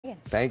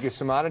Thank you,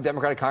 Samana.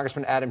 Democratic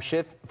Congressman Adam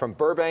Schiff from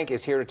Burbank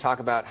is here to talk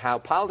about how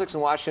politics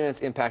in Washington is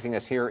impacting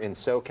us here in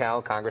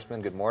SoCal.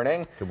 Congressman, good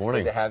morning. Good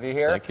morning. Good to have you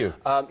here. Thank you.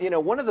 You know,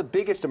 one of the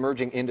biggest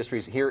emerging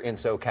industries here in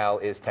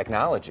SoCal is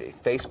technology.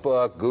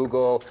 Facebook,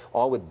 Google,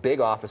 all with big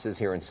offices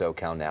here in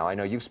SoCal now. I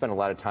know you've spent a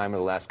lot of time in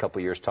the last couple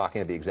of years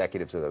talking to the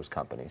executives of those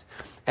companies.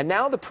 And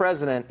now the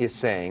president is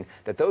saying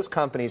that those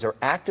companies are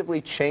actively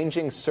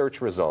changing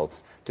search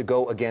results to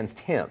go against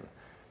him.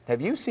 Have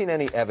you seen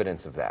any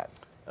evidence of that?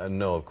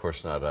 No, of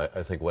course not.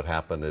 I think what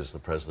happened is the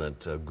president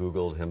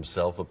Googled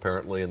himself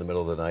apparently in the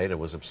middle of the night and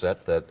was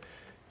upset that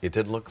it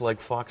didn't look like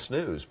Fox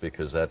News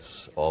because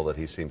that's all that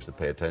he seems to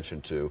pay attention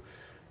to.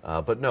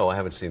 But no, I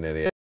haven't seen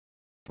any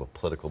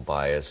political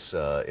bias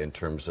in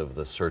terms of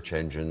the search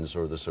engines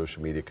or the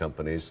social media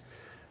companies.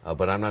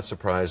 But I'm not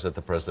surprised that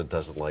the president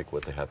doesn't like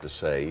what they have to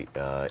say.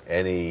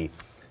 Any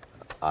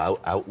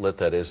outlet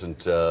that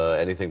isn't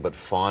anything but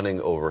fawning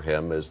over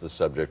him is the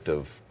subject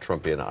of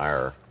Trumpian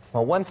ire.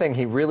 Well, one thing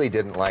he really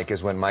didn't like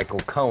is when Michael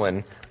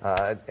Cohen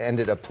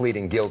ended up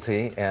pleading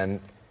guilty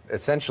and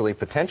essentially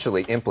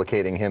potentially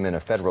implicating him in a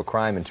federal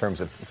crime in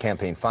terms of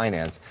campaign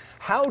finance.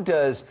 How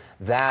does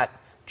that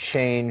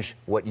change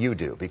what you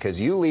do? Because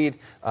you lead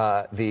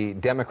the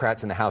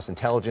Democrats in the House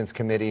Intelligence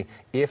Committee.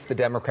 If the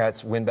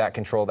Democrats win back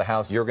control of the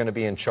House, you're going to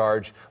be in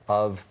charge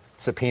of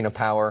subpoena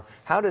power.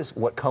 How does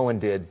what Cohen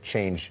did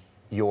change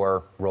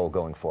your role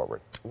going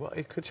forward? Well,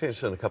 it could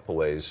change in a couple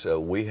ways.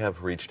 We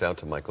have reached out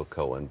to Michael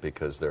Cohen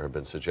because there have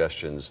been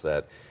suggestions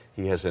that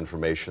he has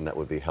information that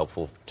would be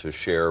helpful to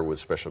share with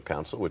special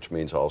counsel, which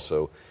means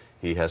also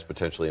he has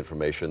potentially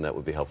information that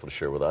would be helpful to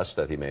share with us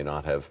that he may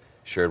not have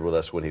shared with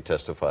us when he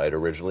testified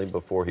originally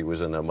before he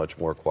was in a much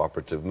more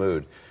cooperative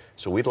mood.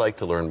 So we'd like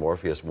to learn more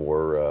if he has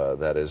more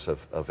that is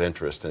of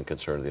interest and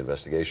concern to the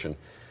investigation.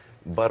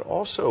 But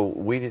also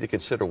we need to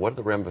consider what are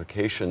the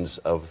ramifications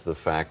of the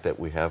fact that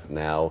we have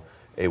now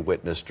a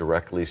witness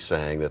directly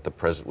saying that the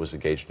president was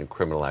engaged in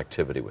criminal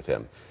activity with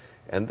him.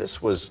 And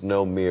this was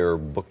no mere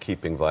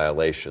bookkeeping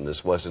violation.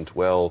 This wasn't,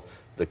 well,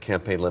 the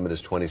campaign limit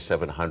is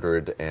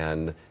 $2,700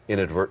 and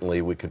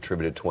inadvertently we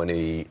contributed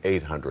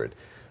 $2,800.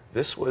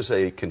 This was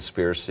a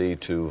conspiracy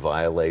to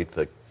violate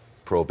the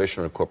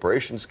prohibition on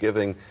corporations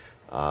giving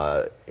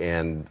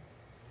and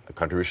a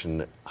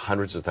contribution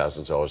hundreds of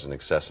thousands of dollars in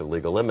excess of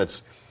legal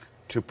limits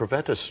to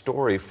prevent a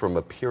story from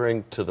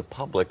appearing to the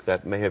public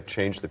that may have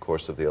changed the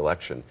course of the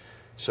election.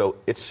 So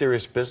it's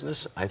serious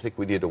business. I think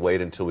we need to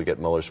wait until we get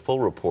Mueller's full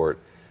report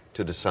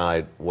to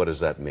decide what does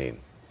that mean.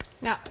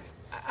 Now,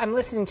 I'm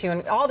listening to you,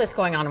 and all this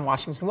going on in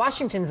Washington.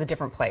 Washington's a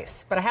different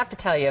place. But I have to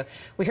tell you,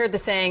 we heard the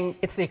saying,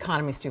 it's the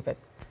economy, stupid.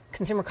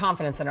 Consumer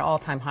confidence at an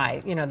all-time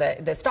high. You know,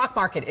 the stock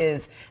market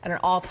is at an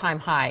all-time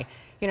high.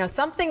 You know,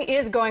 something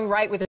is going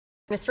right with the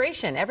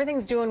administration.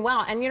 Everything's doing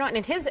well. And, you know,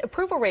 and his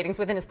approval ratings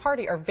within his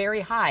party are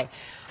very high.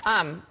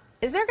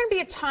 Is there going to be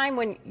a time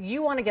when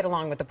you want to get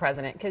along with the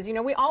president? Because, you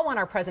know, we all want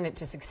our president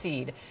to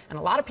succeed. And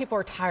a lot of people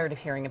are tired of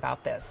hearing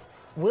about this.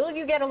 Will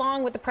you get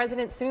along with the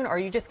president soon? Or are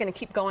you just going to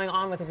keep going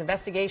on with his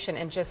investigation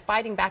and just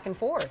fighting back and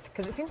forth?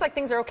 Because it seems like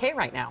things are okay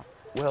right now.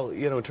 Well,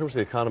 you know, in terms of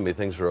the economy,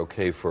 things are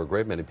okay for a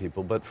great many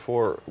people. But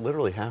for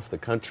literally half the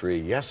country,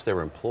 yes,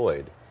 they're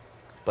employed,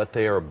 but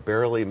they are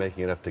barely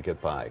making enough to get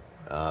by.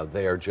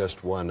 They are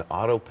just one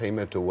auto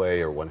payment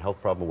away or one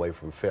health problem away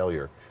from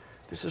failure.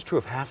 This is true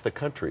of half the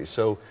country.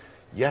 So,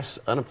 yes,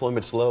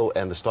 unemployment's low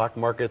and the stock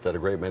market that a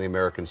great many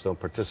Americans don't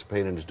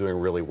participate in is doing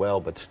really well,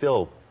 but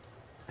still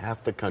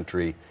half the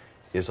country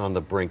is on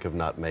the brink of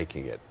not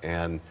making it.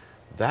 And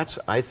that's,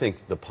 I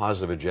think, the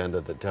positive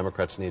agenda that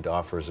Democrats need to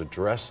offer is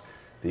address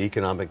the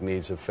economic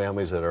needs of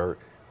families that are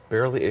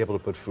barely able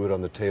to put food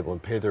on the table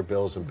and pay their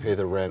bills and pay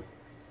their rent.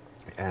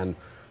 And,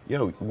 you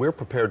know, we're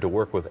prepared to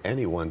work with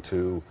anyone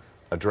to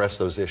address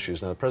those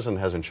issues. Now, the president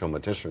hasn't shown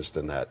much interest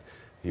in that.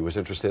 He was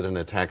interested in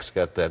a tax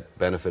cut that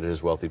benefited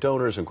his wealthy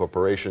donors and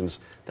corporations.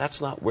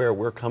 That's not where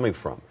we're coming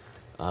from.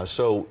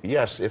 So,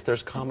 yes, if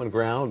there's common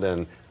ground,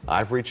 and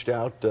I've reached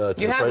out to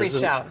the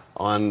president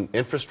on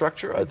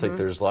infrastructure. I think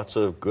there's lots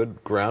of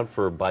good ground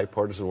for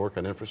bipartisan work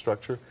on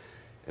infrastructure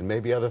and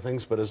maybe other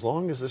things. But as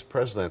long as this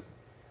president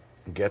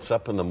gets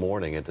up in the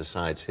morning and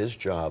decides his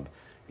job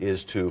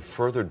is to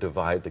further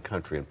divide the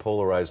country and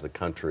polarize the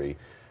country,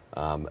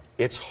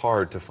 it's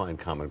hard to find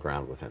common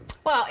ground with him.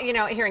 Well, you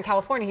know, here in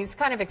California, he's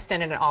kind of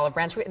extended an olive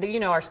branch. You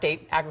know, our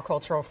state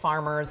agricultural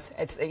farmers,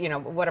 it's, you know,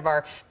 one of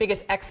our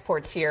biggest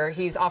exports here.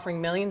 He's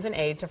offering millions in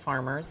aid to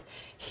farmers.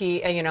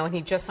 He, you know, and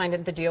he just signed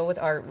the deal with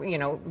our, you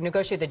know,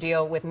 negotiated the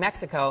deal with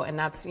Mexico, and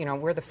that's, you know,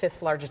 we're the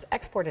 5th largest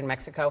export in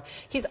Mexico.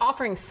 He's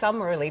offering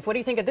some relief. What do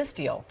you think of this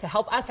deal to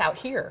help us out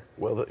here?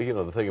 Well, you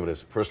know, the thing of it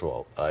is, first of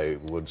all, I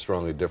would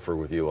strongly differ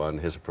with you on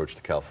his approach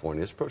to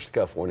California. His approach to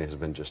California has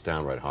been just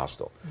downright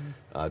hostile.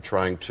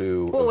 Trying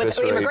to with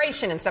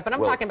immigration and stuff, but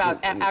I'm talking about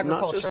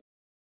agriculture.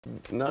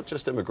 Not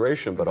just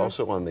immigration, but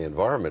also on the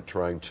environment,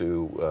 trying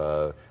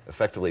to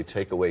effectively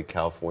take away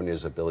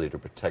California's ability to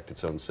protect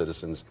its own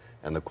citizens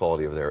and the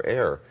quality of their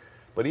air.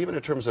 But even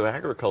in terms of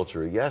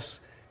agriculture, yes,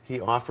 he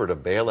offered a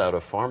bailout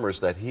of farmers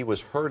that he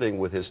was hurting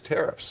with his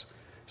tariffs.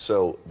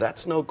 So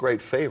that's no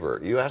great favor.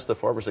 You ask the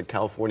farmers in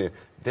California,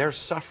 they're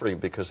suffering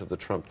because of the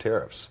Trump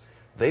tariffs.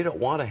 They don't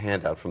want a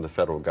handout from the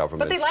federal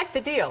government. But they like the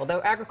deal.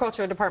 The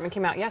Agriculture Department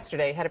came out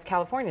yesterday, head of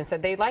California, and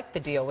said they like the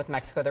deal with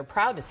Mexico. They're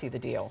proud to see the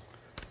deal.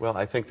 Well,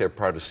 I think they're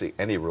proud to see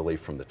any relief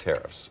from the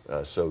tariffs.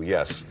 So,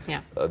 yes,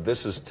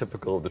 this is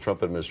typical of the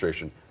Trump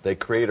administration. They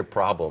create a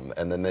problem,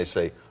 and then they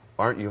say,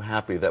 aren't you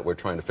happy that we're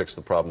trying to fix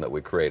the problem that we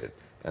created?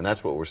 And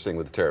that's what we're seeing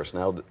with the tariffs.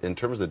 Now, in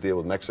terms of the deal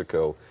with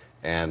Mexico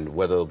and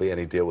whether there'll be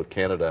any deal with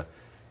Canada,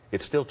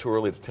 it's still too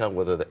early to tell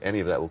whether any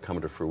of that will come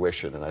to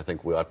fruition. And I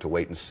think we ought to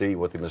wait and see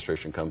what the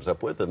administration comes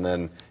up with and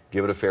then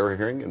give it a fair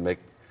hearing and make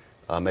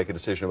a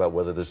decision about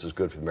whether this is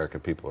good for the American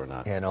people or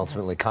not. And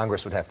ultimately,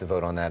 Congress would have to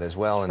vote on that as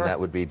well, and that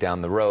would be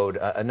down the road.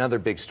 Another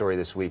big story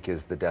this week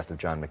is the death of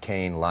John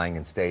McCain, lying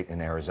in state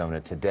in Arizona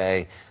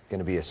today. Going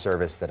to be a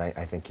service that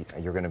I think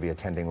you're going to be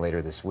attending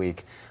later this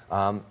week.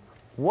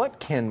 What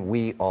can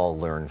we all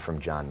learn from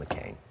John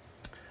McCain?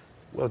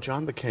 Well,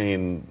 John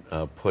McCain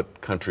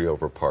put country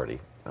over party,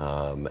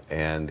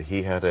 and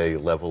he had a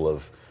level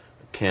of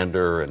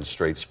candor and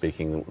straight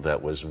speaking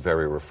that was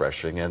very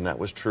refreshing, and that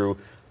was true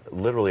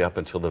literally up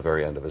until the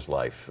very end of his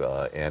life,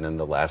 and in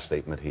the last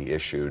statement he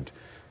issued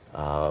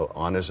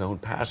on his own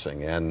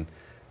passing. And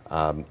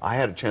I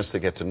had a chance to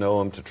get to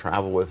know him, to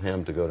travel with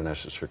him, to go to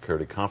national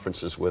security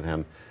conferences with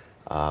him.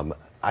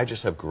 I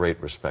just have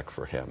great respect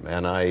for him.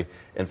 And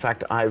in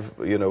fact, I've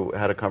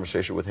had a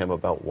conversation with him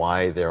about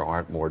why there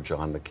aren't more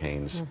John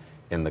McCains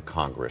in the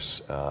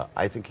Congress.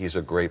 I think he's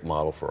a great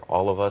model for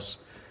all of us.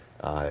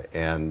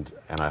 And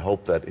I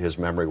hope that his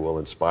memory will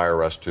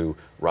inspire us to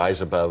rise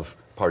above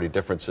party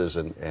differences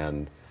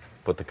and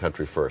put the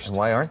country first. And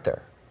why aren't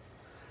there?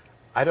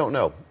 I don't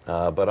know,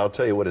 but I'll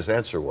tell you what his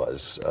answer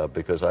was,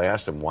 because I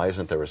asked him, why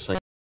isn't there a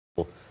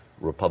single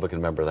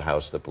Republican member of the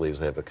House that believes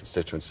they have a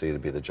constituency to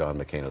be the John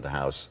McCain of the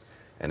House?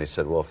 And he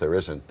said, well, if there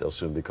isn't, they'll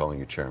soon be calling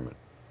you chairman.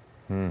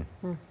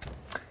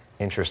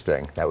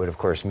 Interesting. That would, of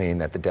course, mean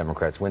that the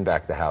Democrats win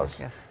back the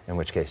House, in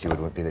which case you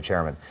would be the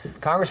chairman.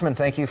 Congressman,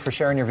 thank you for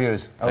sharing your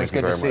views. Always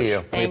good to see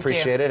you. We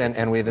appreciate it,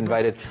 and we've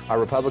invited our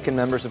Republican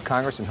members of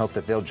Congress and hope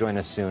that they'll join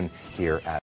us soon here at